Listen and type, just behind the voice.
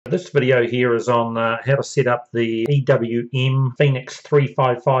This video here is on how to set up the EWM Phoenix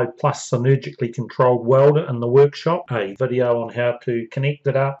 355 Plus Synergically controlled welder in the workshop. A video on how to connect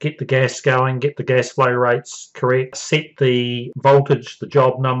it up, get the gas going, get the gas flow rates correct, set the voltage, the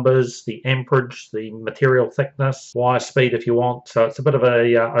job numbers, the amperage, the material thickness, wire speed if you want. So it's a bit of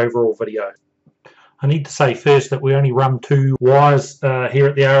a overall video. I need to say first that we only run two wires here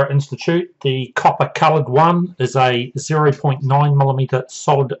at the ARA Institute. The copper coloured one is a 0.9mm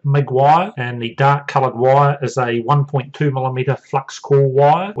solid MIG wire, and the dark coloured wire is a 1.2mm flux core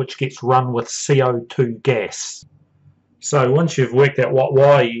wire, which gets run with CO2 gas. So once you've worked out what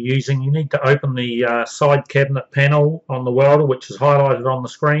wire you're using, you need to open the side cabinet panel on the welder, which is highlighted on the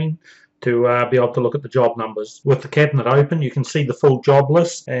screen, to be able to look at the job numbers. With the cabinet open, you can see the full job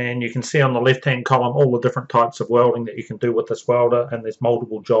list, and you can see on the left hand column all the different types of welding that you can do with this welder, and there's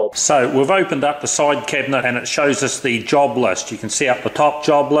multiple jobs. So we've opened up the side cabinet and it shows us the job list. You can see up the top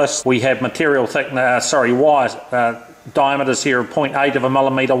job list. We have material thickness, wire diameters here of 0.8 of a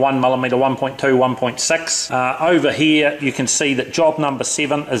millimeter, 1 millimeter, 1.2, 1.6. Over here you can see that job number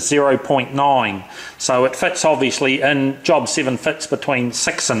 7 is 0.9. So it fits obviously in, job 7 fits between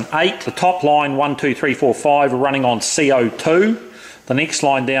 6 and 8. The top line 1, 2, 3, 4, 5 are running on CO2. The next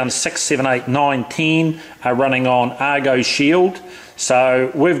line down 6, 7, 8, 9, 10 are running on Argo shield.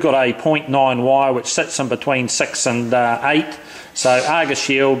 So we've got a 0.9 wire which sits in between 6 and 8. So Argo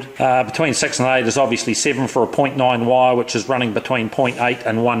shield between 6 and 8 is obviously 7 for a 0.9 wire, which is running between 0.8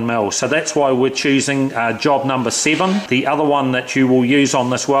 and 1 mil. So that's why we're choosing job number 7. The other one that you will use on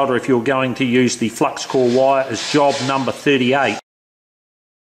this welder if you're going to use the flux core wire is job number 38.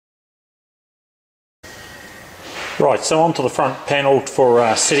 Right, so onto the front panel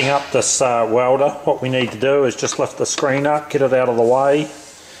for setting up this welder. What we need to do is just lift the screen up, get it out of the way.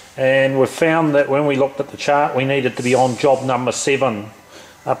 And we've found that when we looked at the chart, we needed to be on job number 7.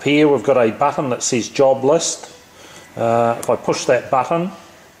 Up here we've got a button that says job list. If I push that button,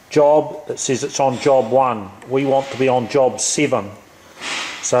 job, it says it's on job 1. We want to be on job 7.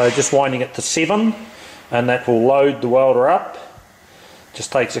 So just winding it to 7, and that will load the welder up.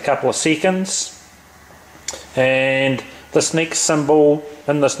 Just takes a couple of seconds. And this next symbol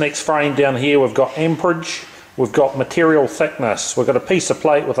in this next frame down here, we've got amperage. We've got material thickness. We've got a piece of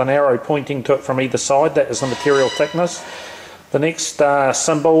plate with an arrow pointing to it from either side. That is the material thickness. The next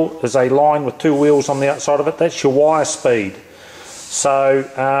symbol is a line with 2 wheels on the outside of it. That's your wire speed. So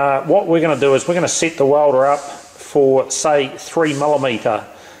what we're going to do is we're going to set the welder up for, say, 3mm.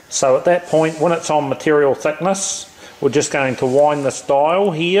 So at that point, when it's on material thickness, we're just going to wind this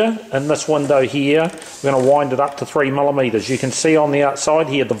dial here, in this window here, we're going to wind it up to 3mm. You can see on the outside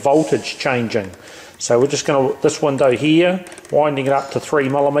here the voltage changing. So we're just going to, this window here, winding it up to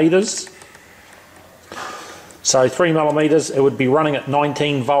 3mm. So 3mm, it would be running at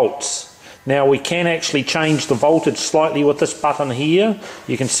 19 volts. Now we can actually change the voltage slightly with this button here.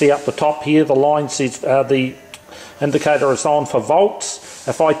 You can see up the top here, the line says, the indicator is on for volts.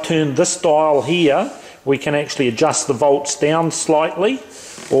 If I turn this dial here, we can actually adjust the volts down slightly,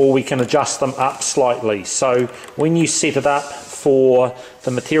 or we can adjust them up slightly. So when you set it up for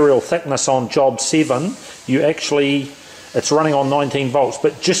the material thickness on job 7, you actually, it's running on 19 volts,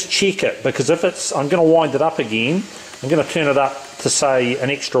 but just check it, because if it's, I'm going to wind it up again, I'm going to turn it up to say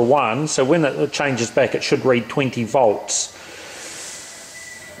an extra 1, so when it changes back it should read 20 volts,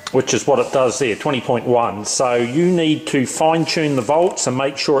 which is what it does there, 20.1. So you need to fine tune the volts and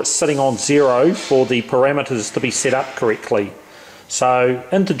make sure it's sitting on 0 for the parameters to be set up correctly. So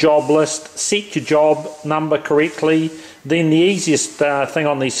into job list, set your job number correctly. Then the easiest thing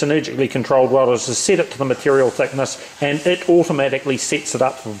on these synergically controlled welders is set it to the material thickness, and it automatically sets it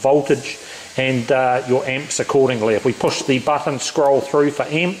up for voltage and your amps accordingly. If we push the button, scroll through for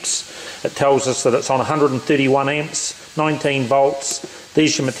amps, it tells us that it's on 131 amps, 19 volts.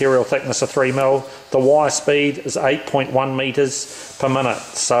 There's your material thickness of 3mm. The wire speed is 8.1 meters per minute.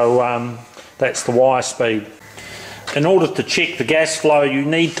 So that's the wire speed. In order to check the gas flow, you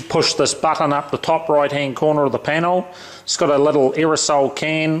need to push this button up the top right hand corner of the panel. It's got a little aerosol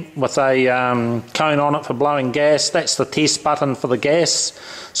can with a cone on it for blowing gas. That's the test button for the gas.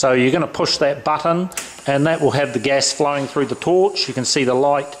 So you're going to push that button and that will have the gas flowing through the torch. You can see the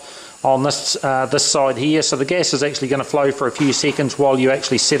light on this side here. So the gas is actually going to flow for a few seconds while you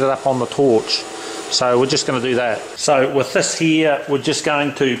actually set it up on the torch. So we're just going to do that. So with this here, we're just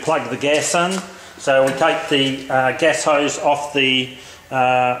going to plug the gas in. So we take the gas hose off the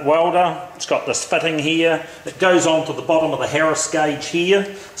welder. It's got this fitting here. It goes onto the bottom of the Harris gauge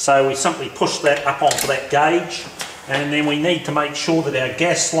here. So we simply push that up onto that gauge, and then we need to make sure that our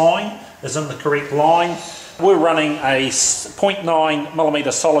gas line is in the correct line. We're running a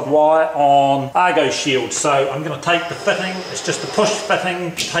 0.9mm solid wire on Argo shield, so I'm going to take the fitting, it's just a push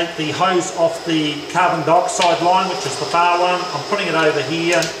fitting, take the hose off the carbon dioxide line, which is the far one. I'm putting it over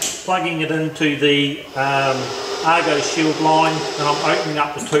here, plugging it into the Argo shield line, and I'm opening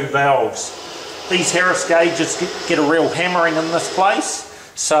up the two valves. These Harris gauges get a real hammering in this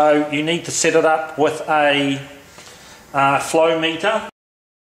place, so you need to set it up with a flow meter.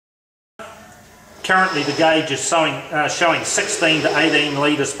 Currently the gauge is showing 16 to 18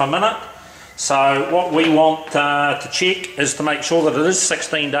 litres per minute. So what we want to check is to make sure that it is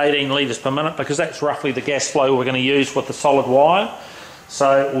 16 to 18 litres per minute, because that's roughly the gas flow we're going to use with the solid wire.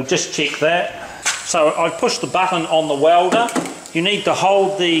 So we'll just check that. So I push the button on the welder. You need to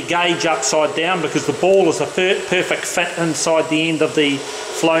hold the gauge upside down because the ball is a perfect fit inside the end of the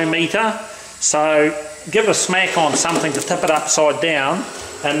flow meter. So give a smack on something to tip it upside down,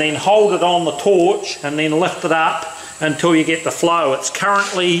 and then hold it on the torch and then lift it up until you get the flow. It's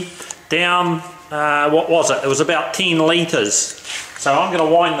currently down, what was it? It was about 10 litres. So I'm going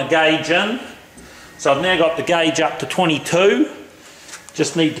to wind the gauge in. So I've now got the gauge up to 22.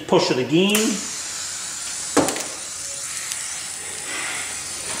 Just need to push it again.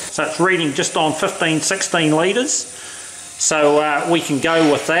 So it's reading just on 15-16 litres. So we can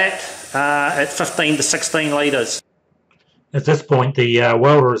go with that at 15 to 16 litres. At this point the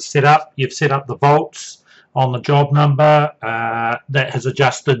welder is set up. You've set up the volts on the job number. That has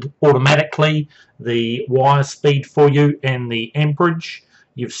adjusted automatically the wire speed for you and the amperage.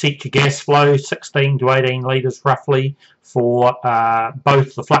 You've set your gas flow 16 to 18 litres roughly for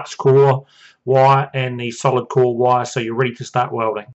both the flux core wire and the solid core wire, so you're ready to start welding.